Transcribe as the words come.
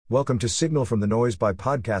Welcome to Signal from the Noise by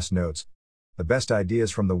Podcast Notes, the best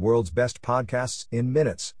ideas from the world's best podcasts in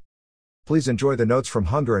minutes. Please enjoy the notes from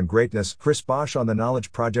Hunger and Greatness, Chris Bosh on the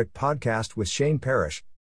Knowledge Project podcast with Shane Parrish.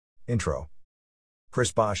 Intro.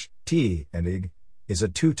 Chris Bosh, T&IG, is a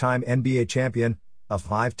two-time NBA champion, a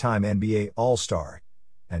five-time NBA All-Star,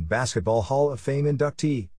 and Basketball Hall of Fame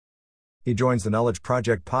inductee. He joins the Knowledge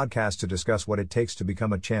Project podcast to discuss what it takes to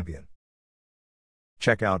become a champion.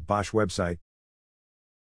 Check out Bosh website.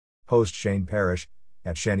 Host Shane Parrish,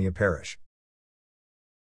 at Shania Parrish.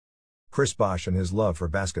 Chris Bosh and his love for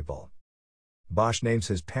basketball. Bosh names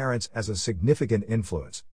his parents as a significant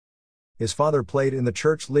influence. His father played in the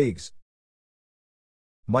church leagues.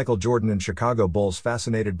 Michael Jordan and Chicago Bulls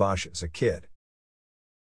fascinated Bosh as a kid.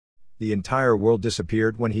 The entire world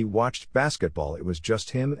disappeared when he watched basketball. It was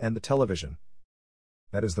just him and the television.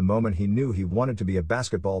 That is the moment he knew he wanted to be a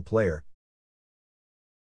basketball player.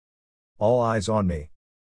 All eyes on me.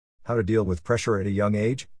 How to deal with pressure at a young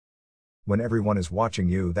age? When everyone is watching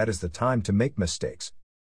you, that is the time to make mistakes.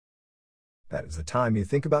 That is the time you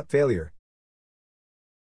think about failure.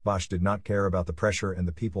 Bosh did not care about the pressure and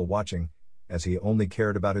the people watching, as he only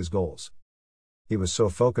cared about his goals. He was so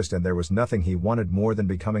focused, and there was nothing he wanted more than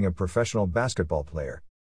becoming a professional basketball player.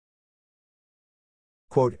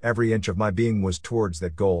 Quote, every inch of my being was towards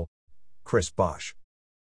that goal. Chris Bosh.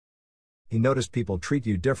 He noticed people treat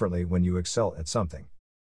you differently when you excel at something.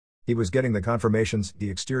 He was getting the confirmations,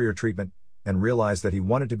 the exterior treatment, and realized that he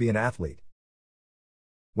wanted to be an athlete.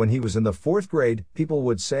 When he was in the fourth grade, people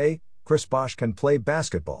would say, Chris Bosh can play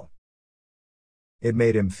basketball. It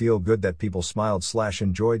made him feel good that people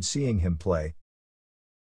smiled/enjoyed seeing him play.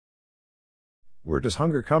 Where does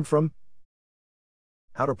hunger come from?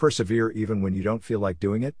 How to persevere even when you don't feel like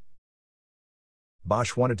doing it?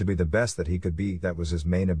 Bosh wanted to be the best that he could be. That was his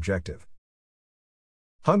main objective.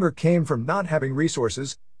 Hunger came from not having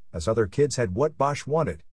resources, as other kids had what Bosh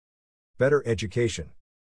wanted. Better education.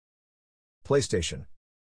 PlayStation.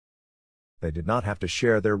 They did not have to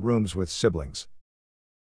share their rooms with siblings.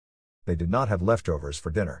 They did not have leftovers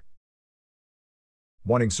for dinner.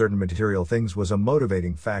 Wanting certain material things was a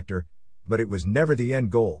motivating factor, but it was never the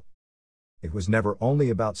end goal. It was never only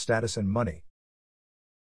about status and money.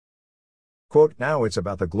 Quote, now it's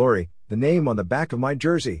about the glory, the name on the back of my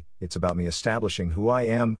jersey. It's about me establishing who I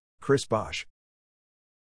am, Chris Bosh.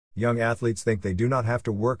 Young athletes think they do not have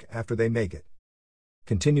to work after they make it.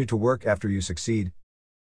 Continue to work after you succeed.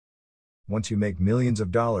 Once you make millions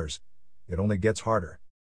of dollars, it only gets harder.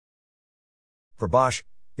 For Bosh,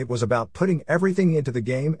 it was about putting everything into the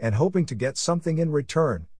game and hoping to get something in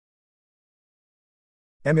return.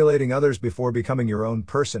 Emulating others before becoming your own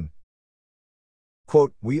person.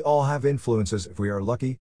 Quote, we all have influences if we are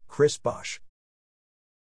lucky, Chris Bosh.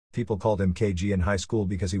 People called him KG in high school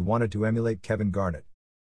because he wanted to emulate Kevin Garnett.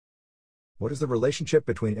 What is the relationship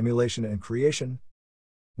between emulation and creation?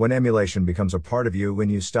 When emulation becomes a part of you, when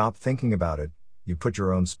you stop thinking about it, you put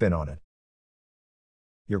your own spin on it.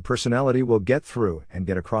 Your personality will get through and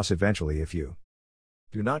get across eventually if you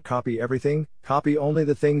do not copy everything, copy only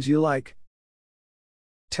the things you like.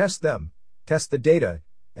 Test them, test the data,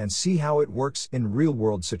 and see how it works in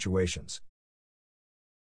real-world situations.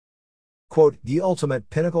 Quote, the ultimate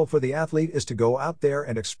pinnacle for the athlete is to go out there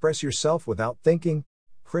and express yourself without thinking,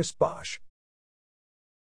 Chris Bosh.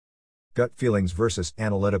 Gut feelings versus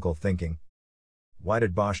analytical thinking. Why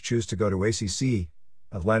did Bosh choose to go to ACC,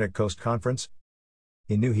 Atlantic Coast Conference?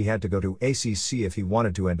 He knew he had to go to ACC if he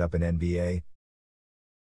wanted to end up in NBA.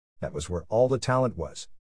 That was where all the talent was.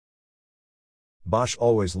 Bosh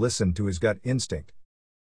always listened to his gut instinct.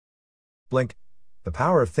 Blink, The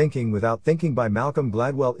Power of Thinking Without Thinking by Malcolm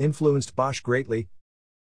Gladwell influenced Bosh greatly.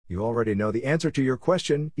 You already know the answer to your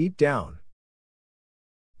question, deep down.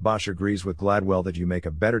 Bosh agrees with Gladwell that you make a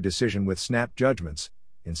better decision with snap judgments,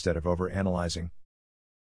 instead of overanalyzing.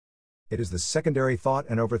 It is the secondary thought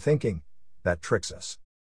and overthinking that tricks us.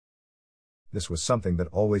 This was something that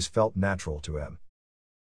always felt natural to him.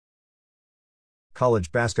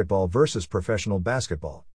 College basketball versus professional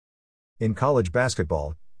basketball. In college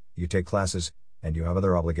basketball, you take classes, and you have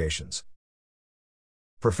other obligations.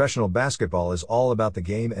 Professional basketball is all about the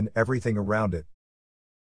game and everything around it.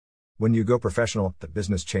 When you go professional, the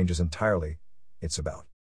business changes entirely. It's about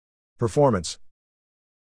performance,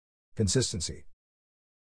 consistency,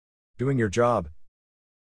 doing your job,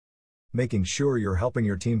 making sure you're helping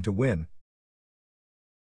your team to win.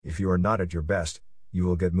 If you are not at your best, you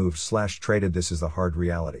will get moved/traded. This is the hard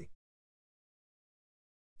reality.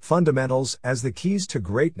 Fundamentals as the keys to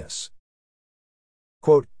greatness.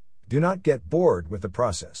 Quote, do not get bored with the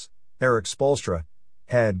process. Eric Spoelstra,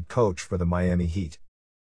 head coach for the Miami Heat.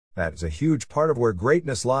 That is a huge part of where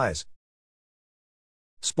greatness lies.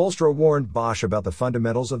 Spoelstra warned Bosh about the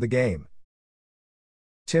fundamentals of the game.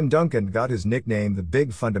 Tim Duncan got his nickname the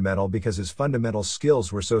Big Fundamental because his fundamental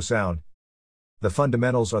skills were so sound. The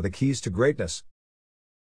fundamentals are the keys to greatness.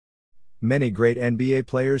 Many great NBA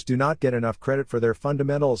players do not get enough credit for their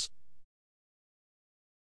fundamentals.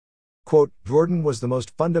 Quote, Jordan was the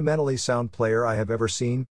most fundamentally sound player I have ever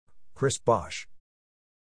seen, Chris Bosh.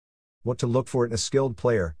 What to look for in a skilled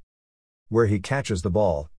player? Where he catches the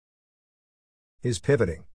ball. His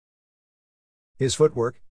pivoting. His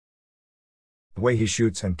footwork. The way he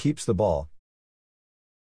shoots and keeps the ball.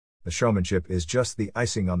 The showmanship is just the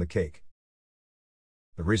icing on the cake.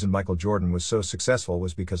 The reason Michael Jordan was so successful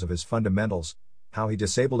was because of his fundamentals, how he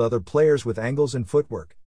disabled other players with angles and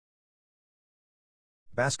footwork.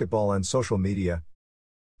 Basketball and social media.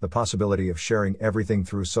 The possibility of sharing everything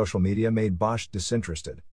through social media made Bosh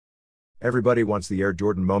disinterested. Everybody wants the Air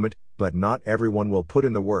Jordan moment, but not everyone will put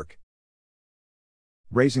in the work.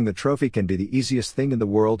 Raising the trophy can be the easiest thing in the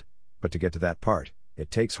world, but to get to that part,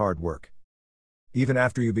 it takes hard work. Even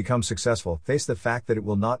after you become successful, face the fact that it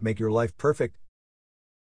will not make your life perfect.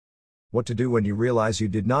 What to do when you realize you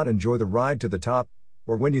did not enjoy the ride to the top,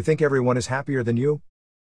 or when you think everyone is happier than you?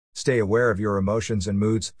 Stay aware of your emotions and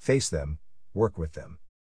moods, face them, work with them.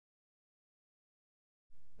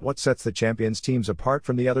 What sets the champions teams apart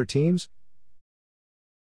from the other teams?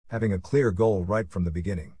 Having a clear goal right from the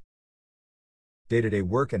beginning. Day-to-day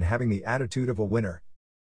work and having the attitude of a winner.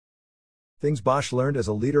 Things Bosh learned as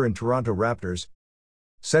a leader in Toronto Raptors.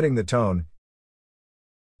 Setting the tone.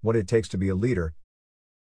 What it takes to be a leader.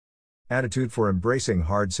 Attitude for embracing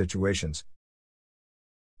hard situations.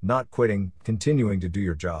 Not quitting, continuing to do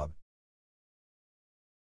your job.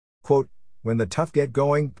 Quote, when the tough get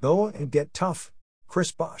going, go and get tough,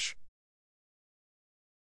 Chris Bosh.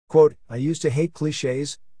 Quote, I used to hate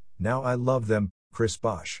cliches, now I love them, Chris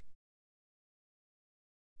Bosh.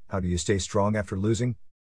 How do you stay strong after losing?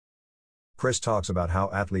 Chris talks about how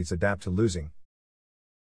athletes adapt to losing.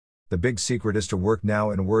 The big secret is to work now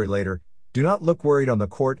and worry later. Do not look worried on the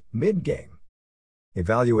court, mid-game.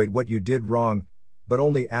 Evaluate what you did wrong, but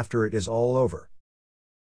only after it is all over.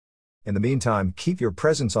 In the meantime, keep your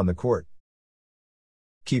presence on the court.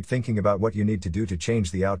 Keep thinking about what you need to do to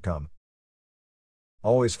change the outcome.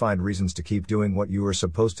 Always find reasons to keep doing what you are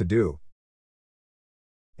supposed to do.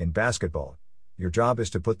 In basketball, your job is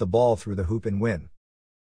to put the ball through the hoop and win.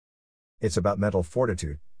 It's about mental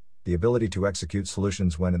fortitude, the ability to execute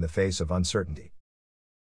solutions when in the face of uncertainty.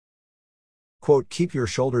 Quote, keep your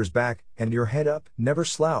shoulders back and your head up, never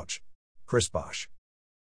slouch, Chris Bosh.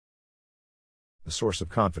 The source of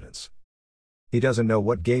confidence. He doesn't know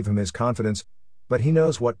what gave him his confidence, but he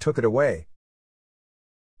knows what took it away.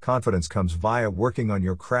 Confidence comes via working on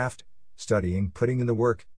your craft, studying, putting in the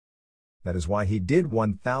work. That is why he did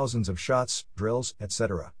won thousands of shots, drills,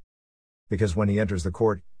 etc. Because when he enters the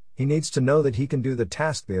court, he needs to know that he can do the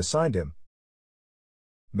task they assigned him.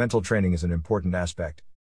 Mental training is an important aspect.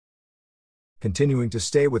 Continuing to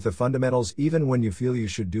stay with the fundamentals even when you feel you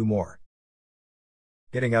should do more.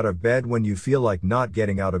 Getting out of bed when you feel like not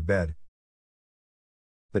getting out of bed.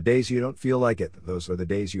 The days you don't feel like it, those are the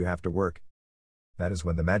days you have to work. That is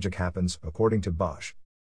when the magic happens, according to Bosh.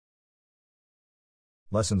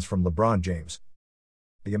 Lessons from LeBron James.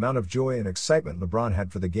 The amount of joy and excitement LeBron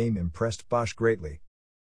had for the game impressed Bosh greatly.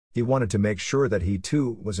 He wanted to make sure that he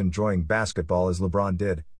too was enjoying basketball as LeBron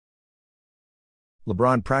did.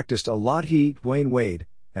 LeBron practiced a lot. He, Dwayne Wade,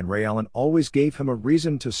 and Ray Allen always gave him a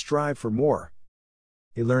reason to strive for more.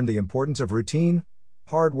 He learned the importance of routine,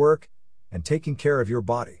 hard work, and taking care of your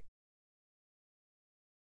body.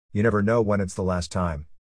 You never know when it's the last time.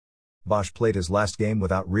 Bosh played his last game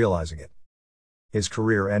without realizing it. His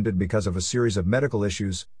career ended because of a series of medical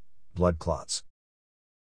issues, blood clots.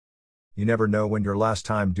 You never know when your last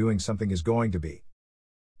time doing something is going to be.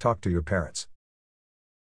 Talk to your parents.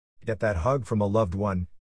 Get that hug from a loved one.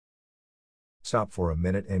 Stop for a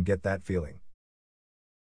minute and get that feeling.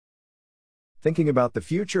 Thinking about the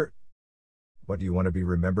future? What do you want to be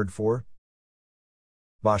remembered for?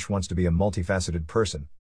 Bosh wants to be a multifaceted person.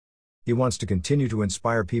 He wants to continue to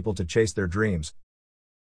inspire people to chase their dreams.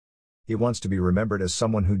 He wants to be remembered as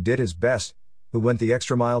someone who did his best, who went the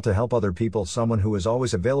extra mile to help other people, someone who is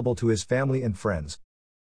always available to his family and friends.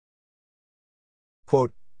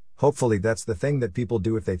 Quote, hopefully that's the thing that people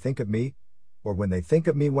do if they think of me, or when they think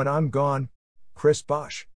of me when I'm gone, Chris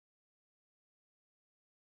Bosh.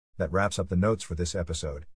 That wraps up the notes for this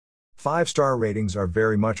episode. 5-star ratings are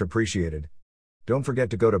very much appreciated. Don't forget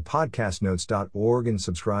to go to podcastnotes.org and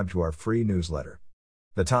subscribe to our free newsletter.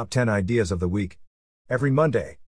 The top 10 ideas of the week. Every Monday.